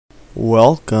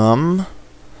Welcome.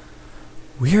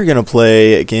 We are gonna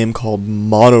play a game called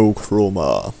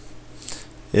Monochroma.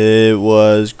 It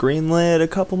was greenlit a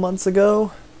couple months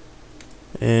ago.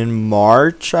 In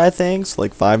March, I think, so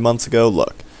like 5 months ago.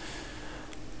 Look,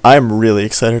 I'm really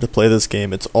excited to play this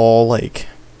game. It's all like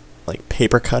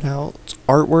paper cutouts,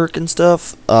 artwork and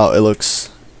stuff. Oh, it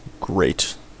looks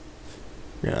great.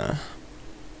 Yeah.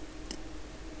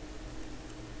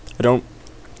 I don't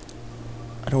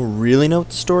really know what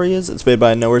the story is. It's made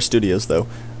by Nowhere Studios, though.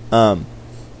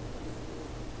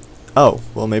 Oh,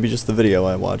 well, maybe just the video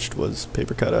I watched was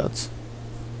paper cutouts.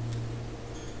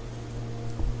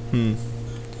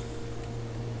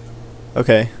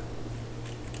 Okay.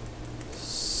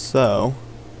 So,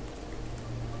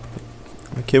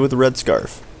 a kid with a red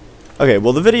scarf. Okay,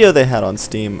 well, the video they had on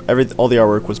Steam, all the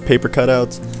artwork was paper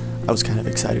cutouts. I was kind of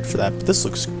excited for that, but this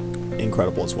looks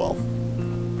incredible as well.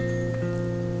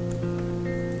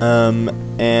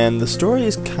 And the story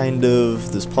is kind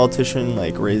of this politician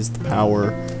raised the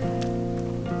power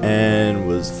and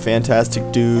was a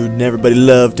fantastic dude and everybody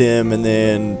loved him, and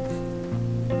then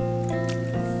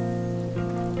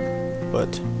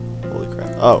what? Holy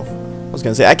crap. Oh, I was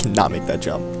gonna say I cannot make that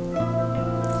jump.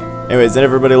 Anyways, then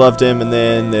everybody loved him, and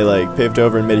then they paved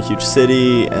over and made a huge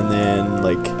city, and then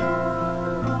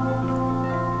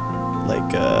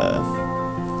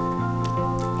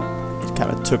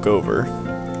kind of took over.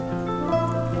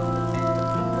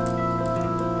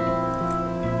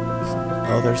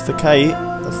 Oh, there's the kite.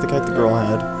 That's the kite the girl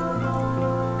had.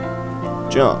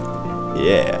 Jump.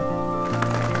 Yeah.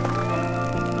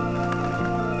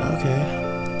 Okay.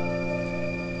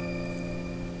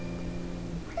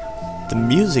 The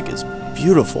music is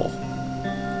beautiful.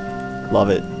 Love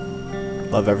it.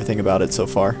 Love everything about it so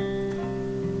far.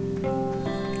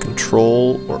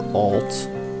 Control or Alt.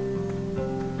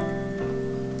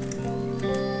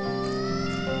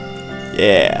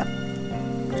 Yeah.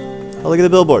 Oh, look at the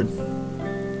billboard.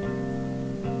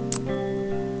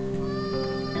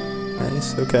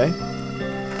 Nice, okay.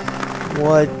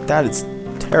 What? That is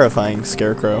terrifying,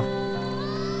 Scarecrow.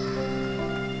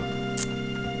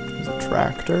 There's a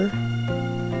tractor.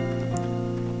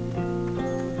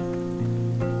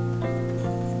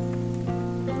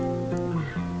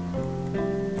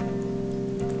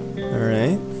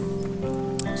 Alright.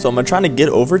 So am I trying to get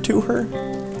over to her?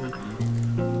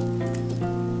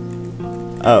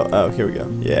 Oh, here we go.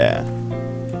 Yeah.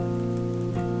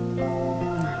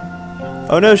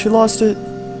 Oh no, she lost it.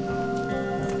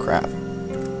 Oh, crap.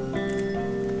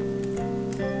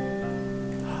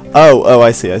 Oh,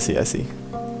 I see.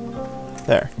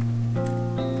 There.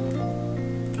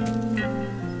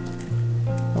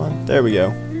 Come on, there we go.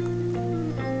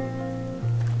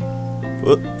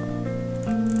 Whoop.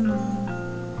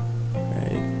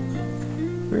 Right.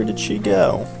 Where did she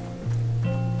go?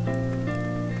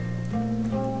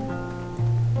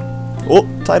 Oh,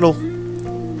 title.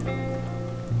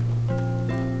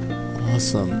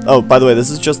 Awesome. Oh, by the way, this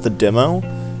is just the demo.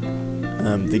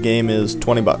 The game is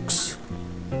 $20.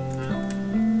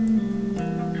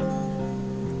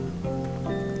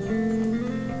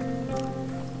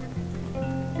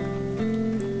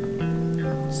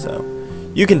 So,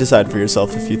 you can decide for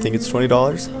yourself if you think it's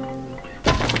 $20.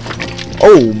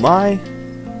 Oh my!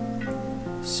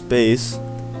 Space.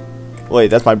 Wait,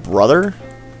 that's my brother?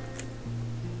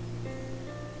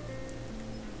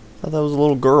 I thought that was a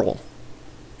little girl.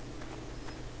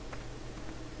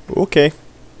 Okay.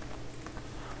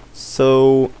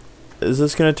 So, is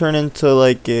this gonna turn into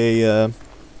a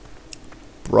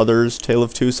Brothers Tale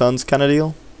of Two Sons kind of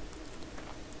deal?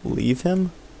 Leave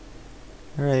him?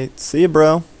 Alright, see ya,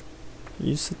 bro.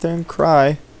 You sit there and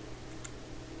cry.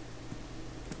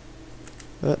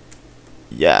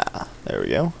 Yeah, there we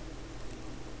go.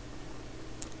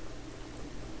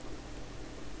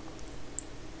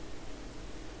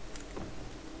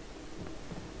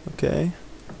 Okay.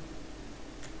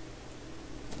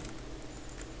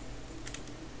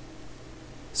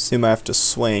 Assume I have to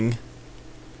swing.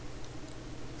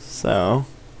 So,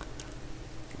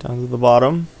 down to the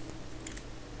bottom.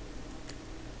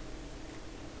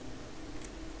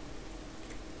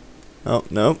 Oh,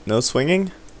 no, no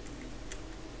swinging.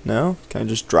 No, can I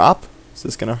just drop? Is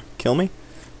this gonna kill me?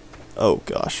 Oh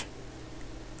gosh.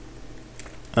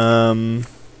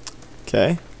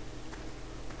 Okay.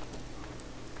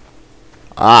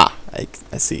 Ah,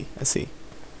 I see. It's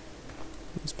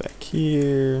back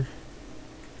here.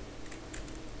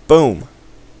 Boom.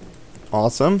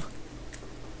 Awesome.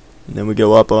 And then we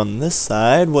go up on this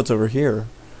side. What's over here?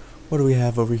 What do we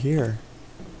have over here?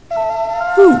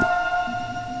 Ooh.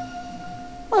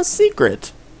 A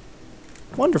secret.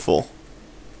 Wonderful.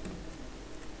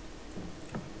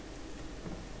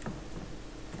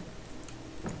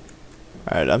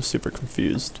 Alright, I'm super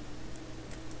confused.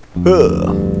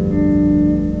 Ugh.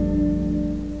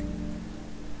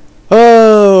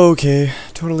 Oh, okay.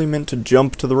 Totally meant to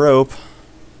jump to the rope.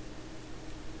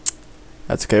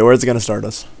 That's okay. Where's it gonna start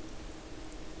us?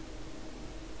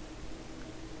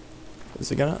 Is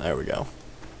it gonna? There we go.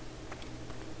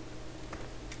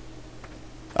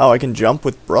 Oh, I can jump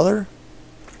with brother?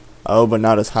 Oh, but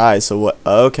not as high, so what?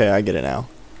 Okay, I get it now.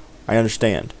 I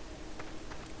understand.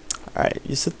 Alright,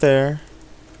 you sit there.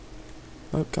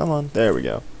 Oh, come on. There we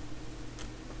go.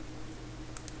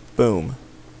 Boom.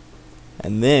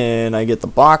 And then I get the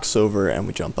box over and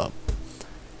we jump up.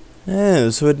 So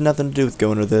it had nothing to do with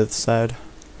going to the other side.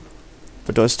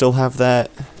 But do I still have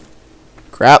that?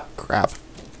 Crap.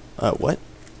 What?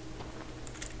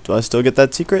 Do I still get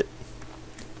that secret?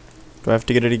 Do I have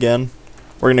to get it again?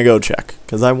 We're gonna go check,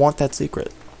 because I want that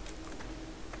secret.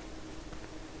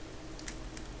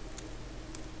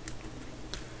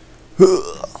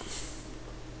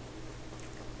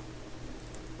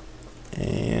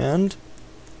 And...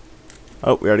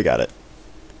 oh, we already got it.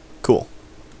 Cool.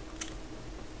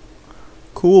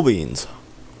 Cool beans.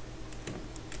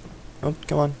 Oh,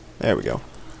 come on. There we go.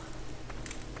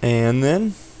 And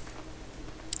then...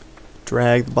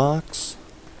 drag the box.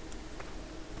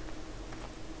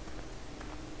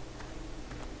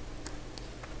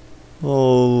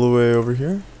 All the way over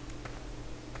here.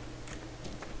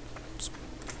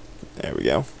 There we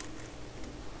go.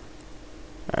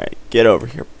 Alright, get over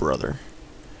here, brother.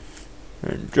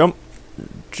 And jump.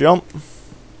 Jump.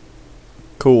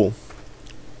 Cool.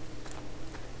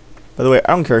 By the way,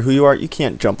 I don't care who you are, you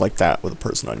can't jump like that with a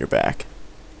person on your back.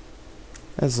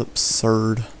 That's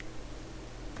absurd.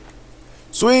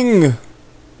 Swing!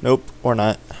 Nope, or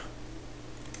not.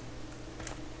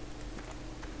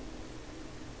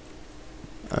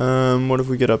 What if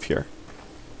we get up here?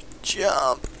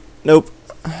 Jump! Nope.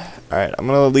 Alright, I'm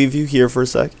gonna leave you here for a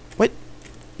sec. What?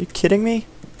 You kidding me?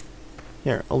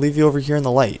 Here, I'll leave you over here in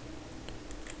the light.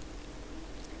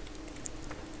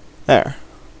 There.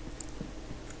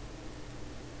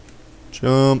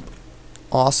 Jump.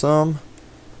 Awesome.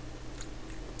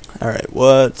 Alright,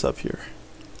 what's up here?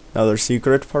 Another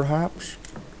secret, perhaps?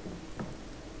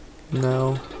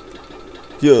 No.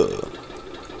 Yeah.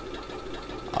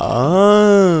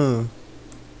 Ah.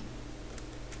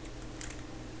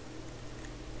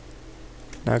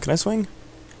 Now can I swing?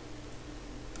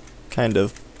 Kind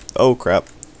of. Oh crap.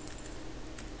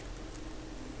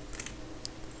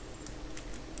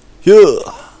 Yeah.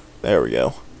 There we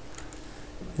go.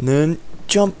 And then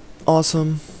jump.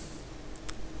 Awesome.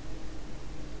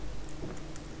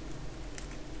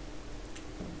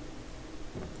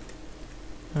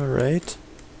 Alright.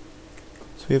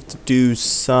 So we have to do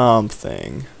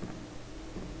something.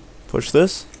 Push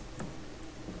this.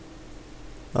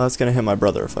 Oh, that's gonna hit my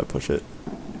brother if I push it.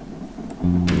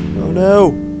 Oh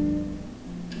no!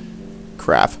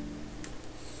 Crap.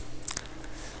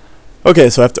 Okay,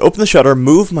 so I have to open the shutter,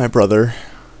 move my brother,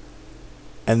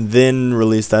 and then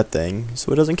release that thing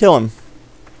so it doesn't kill him.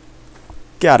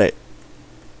 Got it.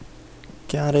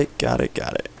 Got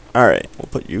it. Alright, we'll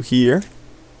put you here.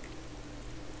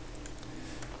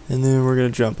 And then we're gonna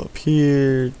jump up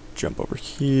here, jump over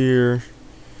here,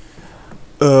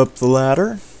 up the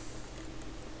ladder,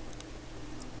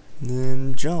 and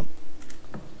then jump.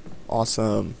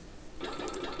 Awesome.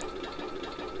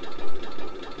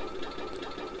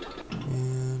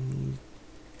 And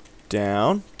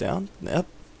down, yep.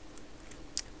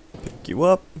 Pick you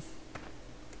up.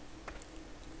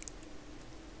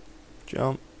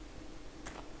 Jump.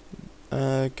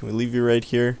 Can we leave you right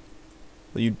here?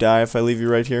 Will you die if I leave you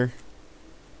right here?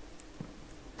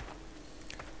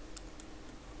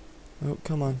 Oh,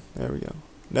 come on. There we go.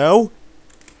 No?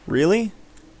 Really?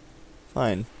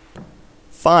 Fine.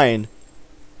 Fine.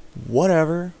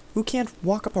 Whatever. Who can't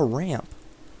walk up a ramp?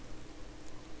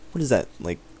 What is that?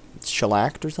 Like,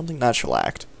 shellacked or something? Not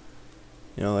shellacked.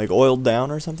 You know, like oiled down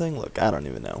or something? Look, I don't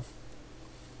even know.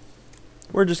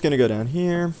 We're just gonna go down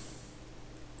here.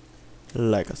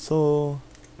 Like a so.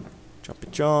 Jumpy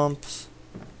jumps.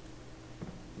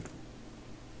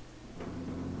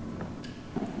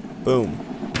 Boom.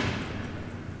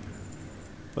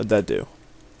 What'd that do?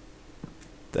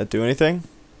 Did that do anything?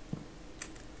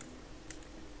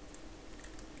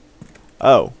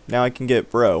 Oh, now I can get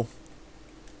bro.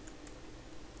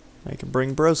 I can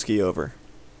bring broski over.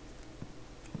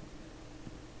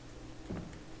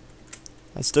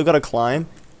 I still gotta climb?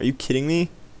 Are you kidding me?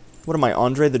 What am I,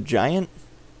 Andre the Giant?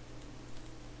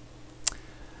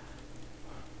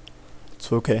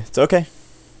 It's okay. It's okay.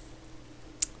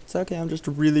 It's okay. I'm just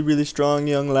a really, really strong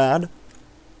young lad.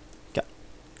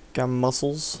 Got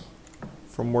muscles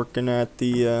from working at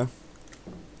the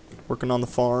working on the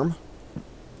farm.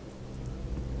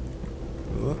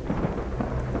 Ooh.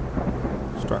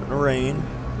 Starting to rain.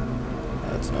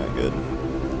 That's not good.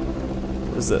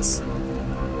 What is this?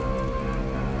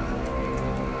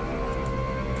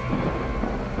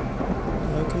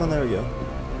 Oh, come on, there we go.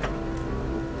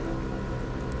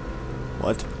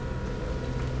 What?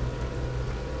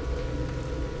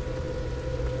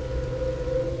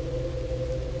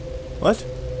 What?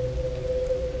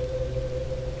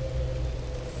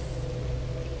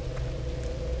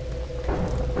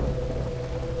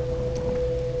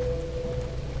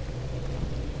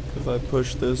 If I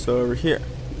push this over here,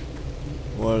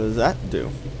 what does that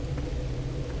do?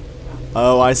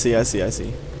 Oh, I see. Yep.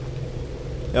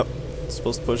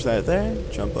 Supposed to push that there,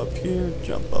 jump up here,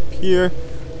 jump up here.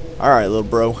 Alright, little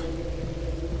bro.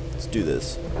 Let's do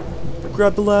this.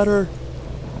 Grab the ladder.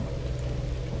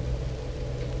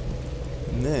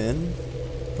 And then,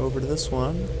 over to this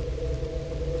one.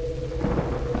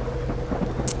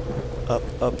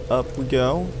 Up we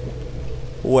go.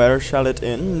 Where shall it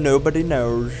end? Nobody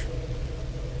knows.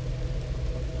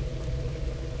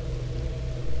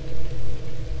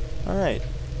 Alright.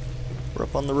 We're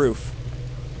up on the roof.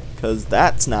 'Cause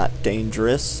that's not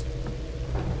dangerous.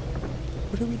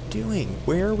 What are we doing?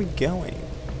 Where are we going?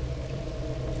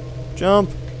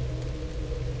 Jump!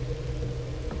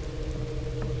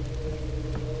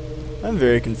 I'm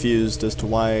very confused as to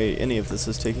why any of this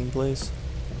is taking place.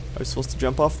 Are we supposed to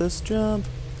jump off this? Jump!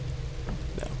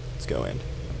 No, let's go in.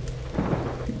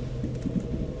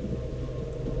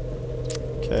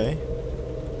 Okay.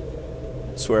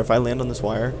 I swear if I land on this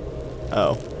wire...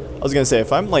 Oh. I was gonna say,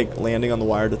 if I'm like landing on the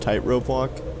wire to tightrope walk,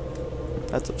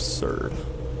 that's absurd.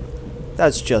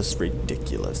 That's just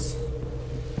ridiculous.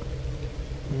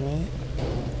 Alright.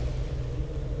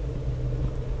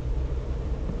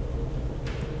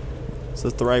 Is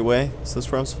this the right way? Is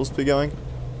this where I'm supposed to be going?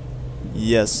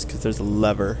 Yes, because there's a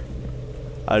lever.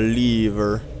 A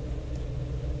lever.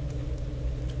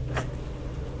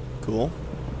 Cool.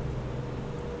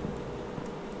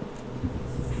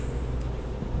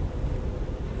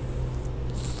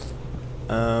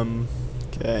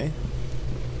 Okay.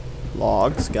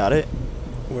 Logs, got it.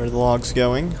 Where are the logs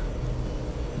going?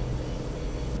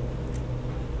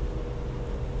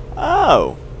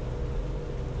 Oh!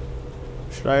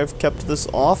 Should I have kept this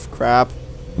off? Crap.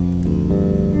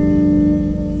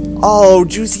 Oh,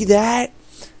 did you see that?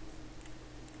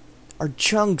 Our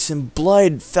chunks and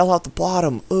blood fell out the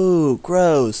bottom. Ooh,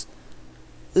 gross.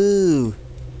 Ooh.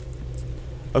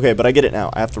 Okay, but I get it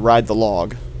now. I have to ride the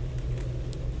log.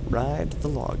 Ride the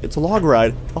log. It's a log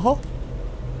ride. Uh-huh.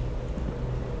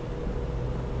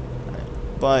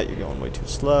 But you're going way too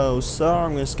slow, so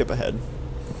I'm gonna skip ahead.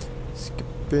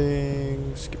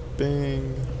 Skipping.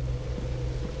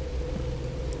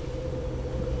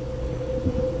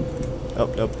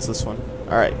 Oh, nope, it's this one.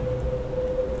 Alright.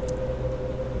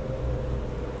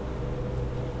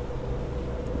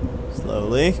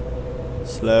 Slowly.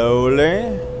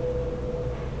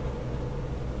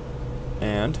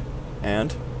 And.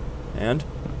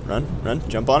 Run.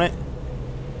 Jump on it.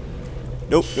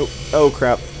 Nope. Oh,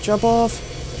 crap. Jump off.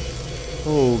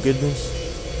 Oh, goodness.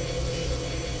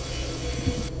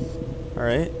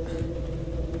 Alright.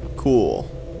 Cool.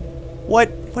 What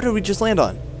did we just land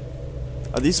on?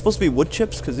 Are these supposed to be wood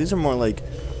chips? Because these are more like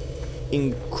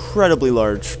incredibly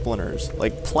large splinters.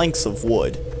 Like planks of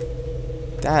wood.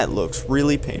 That looks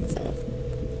really painful.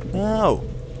 No.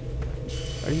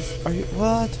 Are you,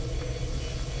 what?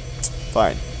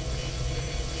 Fine.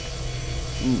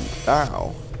 Ooh,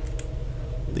 ow.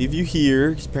 Leave you here,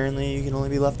 because apparently you can only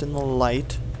be left in the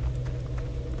light.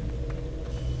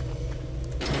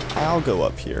 I'll go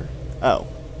up here. Oh,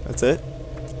 that's it?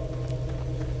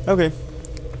 Okay.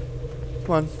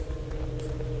 Come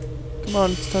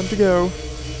on, it's time to go.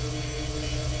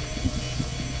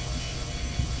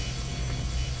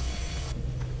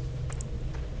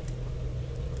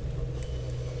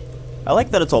 I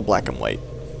like that it's all black and white.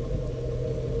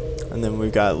 And then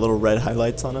we've got little red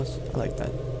highlights on us. I like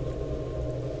that.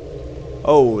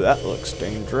 Oh, that looks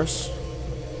dangerous.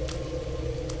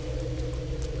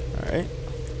 Alright.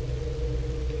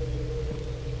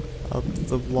 Up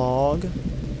the log.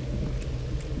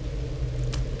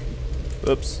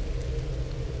 Oops.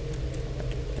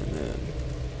 And then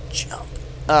jump.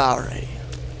 Alright.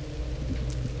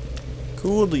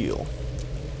 Cool deal.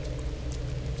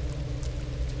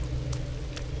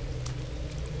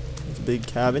 It's a big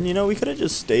cabin. You know, we could have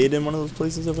just stayed in one of those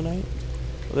places overnight.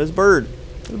 Oh, there's a bird.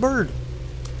 There's a bird.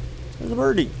 There's a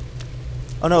birdie.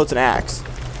 Oh no, it's an axe.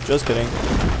 Just kidding.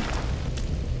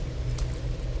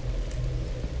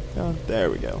 Oh, there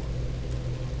we go.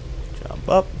 Jump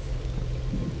up.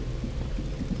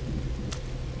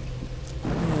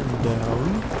 And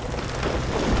down.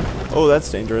 Oh,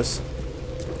 that's dangerous.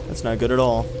 That's not good at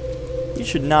all. You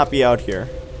should not be out here.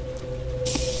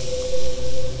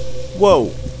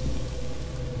 Whoa!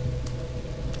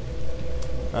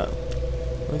 Oh.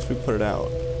 At least we put it out.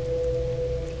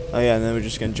 Oh yeah, and then we're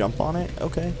just gonna jump on it?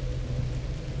 Okay.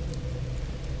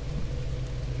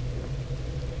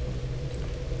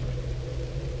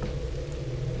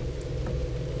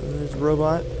 There's a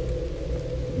robot.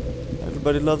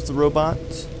 Everybody loves the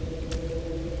robots.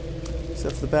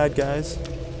 Except for the bad guys,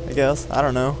 I guess. I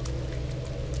don't know.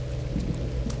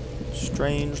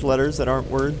 Strange letters that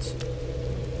aren't words.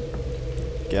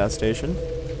 Gas station.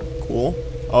 Cool.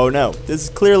 Oh no, this is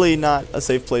clearly not a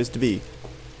safe place to be.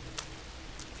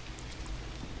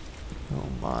 Oh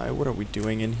my, what are we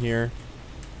doing in here?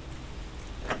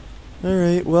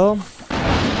 Alright, well.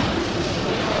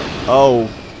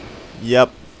 Oh.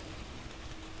 Yep.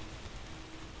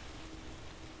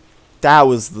 That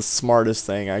was the smartest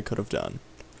thing I could have done.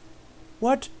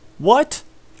 What? What?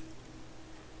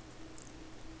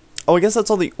 Oh, I guess that's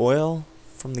all the oil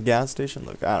from the gas station?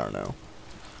 Look, I don't know.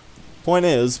 Point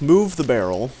is, move the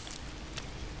barrel.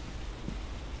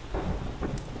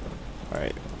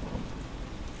 Alright.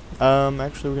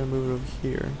 Actually, we're gonna move it over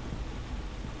here.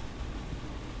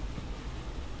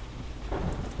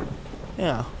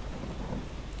 Yeah.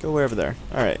 Go way over there.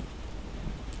 Alright.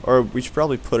 Or we should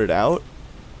probably put it out.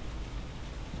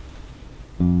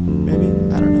 Maybe?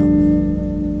 I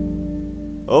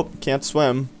don't know. Oh, can't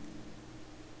swim.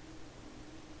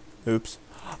 Oops.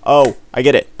 Oh, I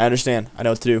get it. I understand. I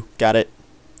know what to do. Got it.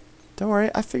 Don't worry,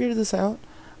 I figured this out.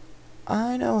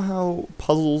 I know how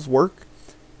puzzles work.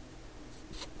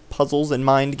 Puzzles and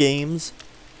mind games.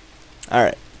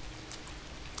 Alright.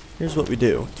 Here's what we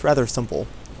do. It's rather simple.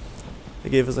 They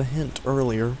gave us a hint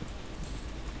earlier.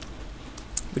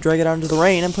 We drag it out into the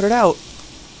rain and put it out.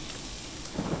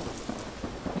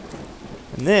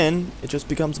 And then, it just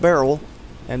becomes a barrel.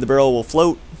 And the barrel will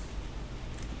float.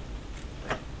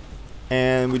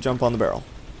 And we jump on the barrel.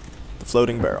 The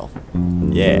floating barrel.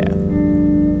 Yeah.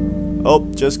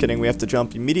 Oh, just kidding. We have to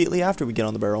jump immediately after we get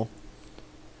on the barrel.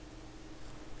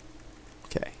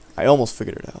 Okay. I almost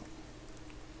figured it out.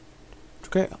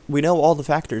 Okay. We know all the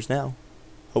factors now.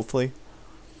 Hopefully.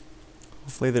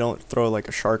 Hopefully they don't throw like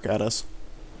a shark at us.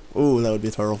 Ooh, that would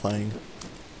be terrifying.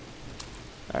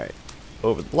 Alright.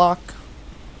 Over the block.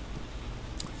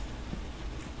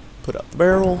 Put up the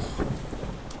barrel.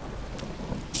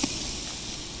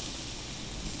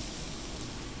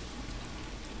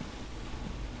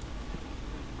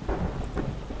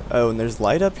 Oh, and there's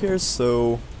light up here,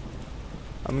 so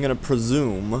I'm gonna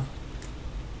presume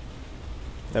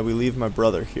that we leave my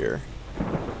brother here.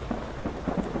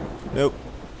 Nope.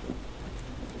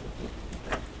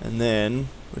 And then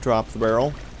we drop the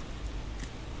barrel.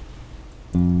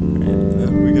 And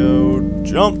then we go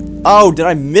jump. Oh, did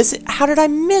I miss it? How did I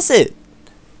miss it?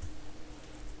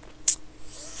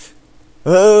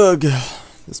 Ugh.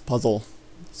 This puzzle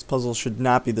should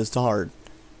not be this hard.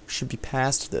 We should be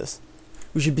past this.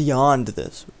 We should be beyond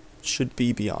this. Should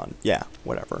be beyond. Yeah,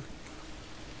 whatever.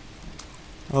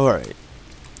 Alright.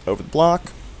 Over the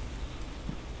block.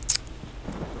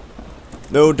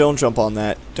 No, don't jump on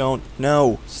that. Don't.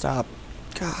 No. Stop.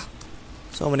 God.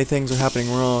 So many things are happening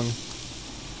wrong.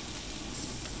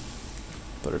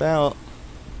 Put it out.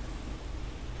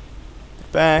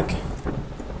 Back.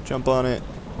 Jump on it.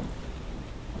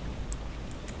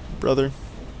 Brother.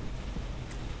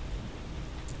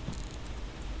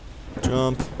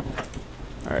 Jump.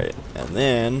 Alright, and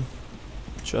then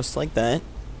just like that.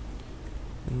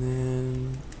 And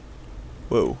then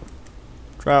whoa.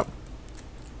 Drop.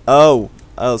 Oh,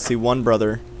 see, one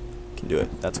brother can do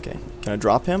it. That's okay. Can I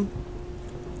drop him?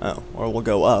 Oh, or we'll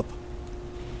go up.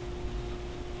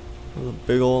 There's a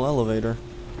big old elevator.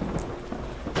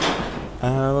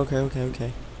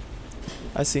 Okay.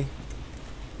 I see.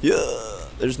 Yeah,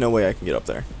 there's no way I can get up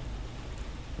there.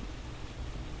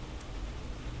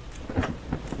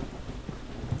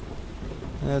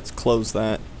 Let's close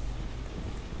that.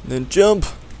 Then jump.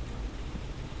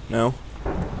 No.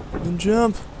 Then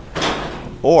jump.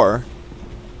 Or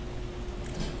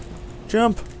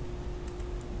jump.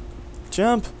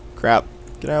 Jump. Crap.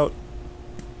 Get out.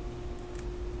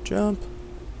 Jump.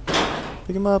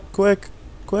 Pick him up. Quick.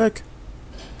 Quick.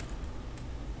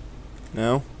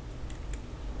 No.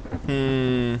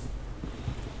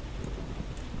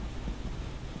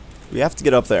 We have to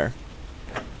get up there.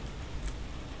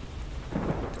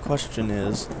 The question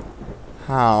is,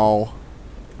 how?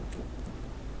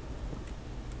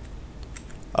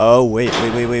 Oh, wait.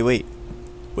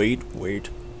 Wait.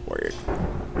 work.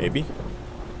 Maybe.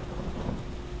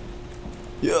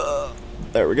 Yeah.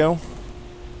 There we go.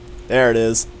 There it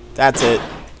is. That's it.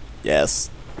 Yes.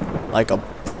 Like a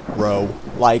pro.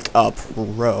 Like a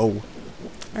pro.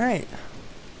 Alright.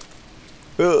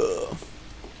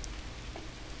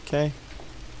 Okay.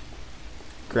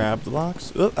 Grab the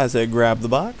box. Oop, I said grab the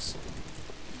box.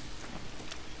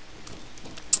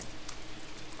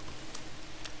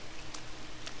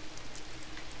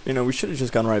 You know, we should have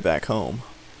just gone right back home.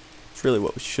 It's really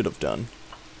what we should have done.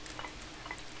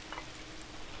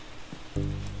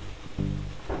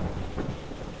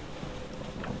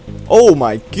 Oh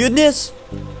my goodness!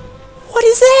 What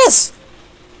is this?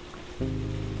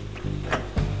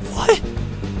 What?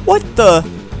 What the?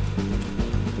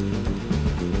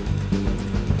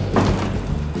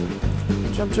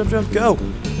 Jump, jump, jump, go!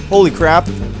 Holy crap!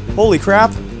 Holy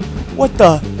crap! What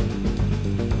the?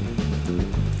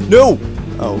 No!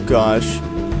 Oh gosh.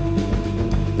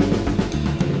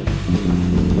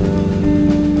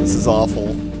 This is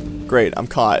awful. Great, I'm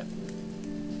caught.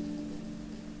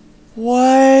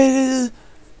 What?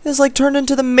 It's like turned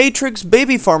into the Matrix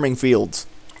baby farming fields.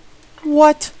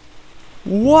 What?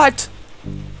 What?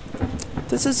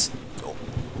 This is...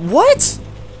 What?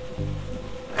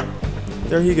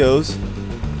 There he goes.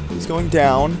 He's going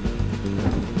down.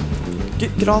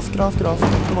 Get off, get off, get off.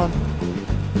 Come on.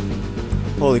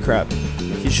 Holy crap.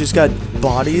 He's just got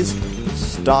bodies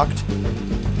stocked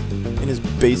in his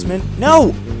basement.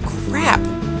 No! Crap!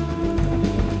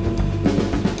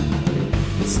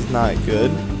 This is not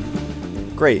good.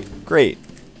 Great, great.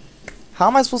 How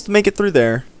am I supposed to make it through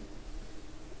there?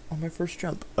 On my first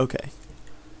jump. Okay.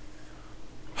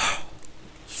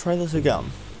 Let's try this again.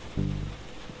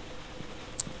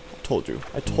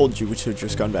 I told you we should have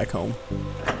just gone back home.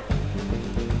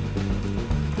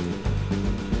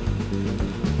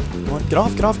 Come on, get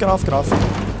off, get off, get off, get off.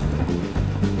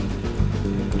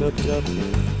 Get up, get up.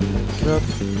 Get up.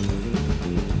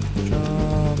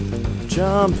 Jump.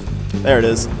 Jump. There it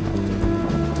is.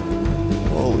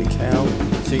 Holy cow.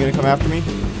 Is he gonna come after me?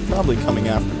 Probably coming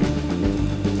after me.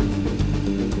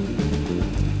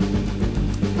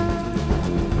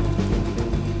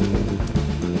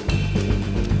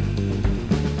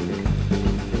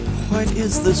 What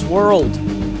is this world?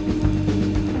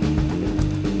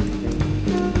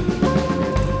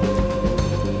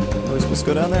 Are we supposed to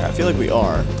go down there? I feel like we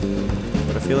are.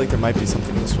 But I feel like there might be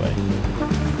something this way.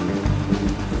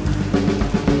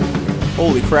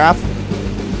 Holy crap.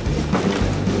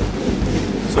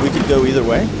 So we could go either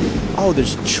way? Oh,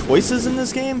 there's choices in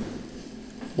this game?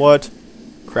 What?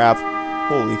 Crap.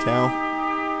 Holy cow.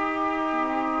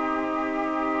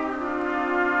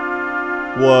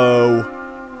 Whoa.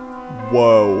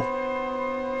 Whoa.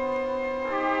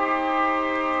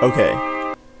 Okay.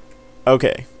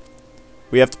 Okay.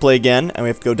 We have to play again, and we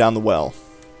have to go down the well.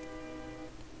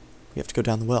 We have to go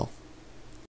down the well.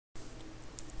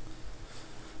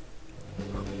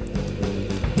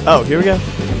 Oh, here we go.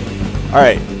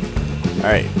 Alright.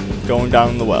 Alright. Going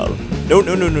down the well. No,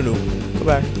 no, no, no, no. Go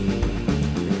back.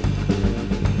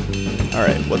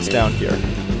 Alright, what's down here?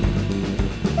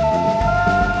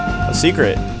 A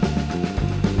secret.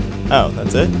 Oh,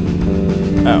 that's it?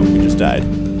 Oh, we just died.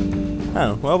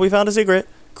 Oh, well, we found a secret.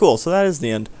 Cool, so that is the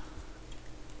end.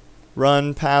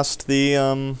 Run past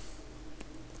the,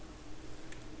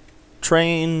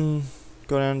 train.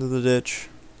 Go down to the ditch.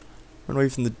 Run away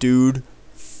from the dude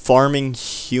farming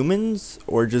humans?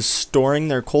 Or just storing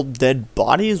their cold dead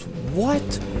bodies?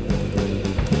 What?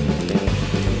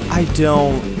 I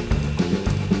don't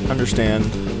understand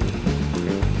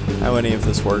how any of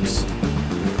this works.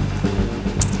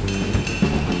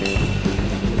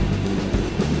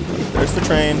 There's the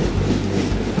train.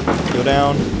 Go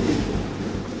down.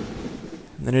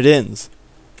 And then it ends.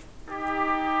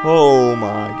 Oh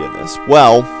my goodness.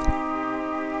 Well,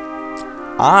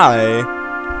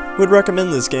 I would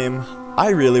recommend this game. I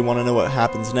really want to know what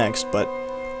happens next, but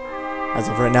as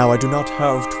of right now, I do not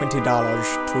have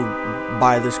 $20 to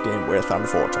buy this game with,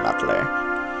 unfortunately.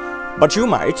 But you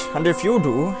might, and if you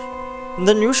do,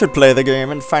 then you should play the game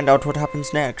and find out what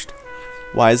happens next.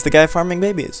 Why is the guy farming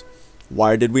babies?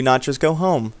 Why did we not just go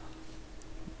home?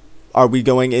 Are we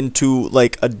going into,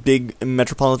 like, a big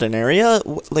metropolitan area?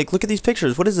 Like, look at these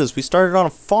pictures. What is this? We started on a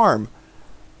farm.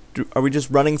 Are we just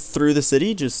running through the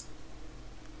city? Just...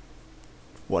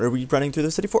 What are we running through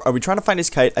the city for? Are we trying to find his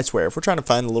kite? I swear, if we're trying to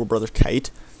find the little brother's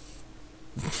kite...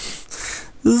 This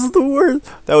is the worst.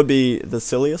 That would be the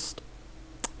silliest.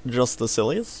 Just the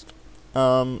silliest.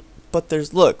 But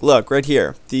there's... Look, right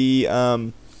here.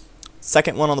 The,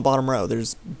 second one on the bottom row.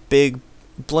 There's big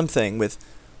blimp thing with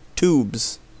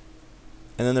tubes.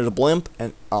 And then there's a blimp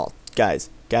and... Oh, guys.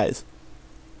 guys,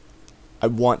 I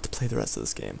want to play the rest of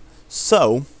this game.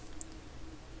 So,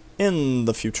 in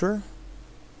the future,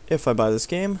 if I buy this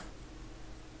game,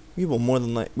 we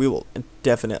will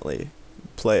definitely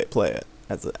play it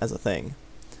as a thing.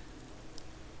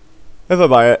 If I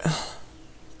buy it,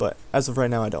 but as of right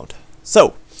now, I don't.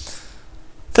 So,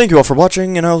 thank you all for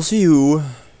watching, and I'll see you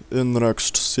in the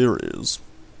next series.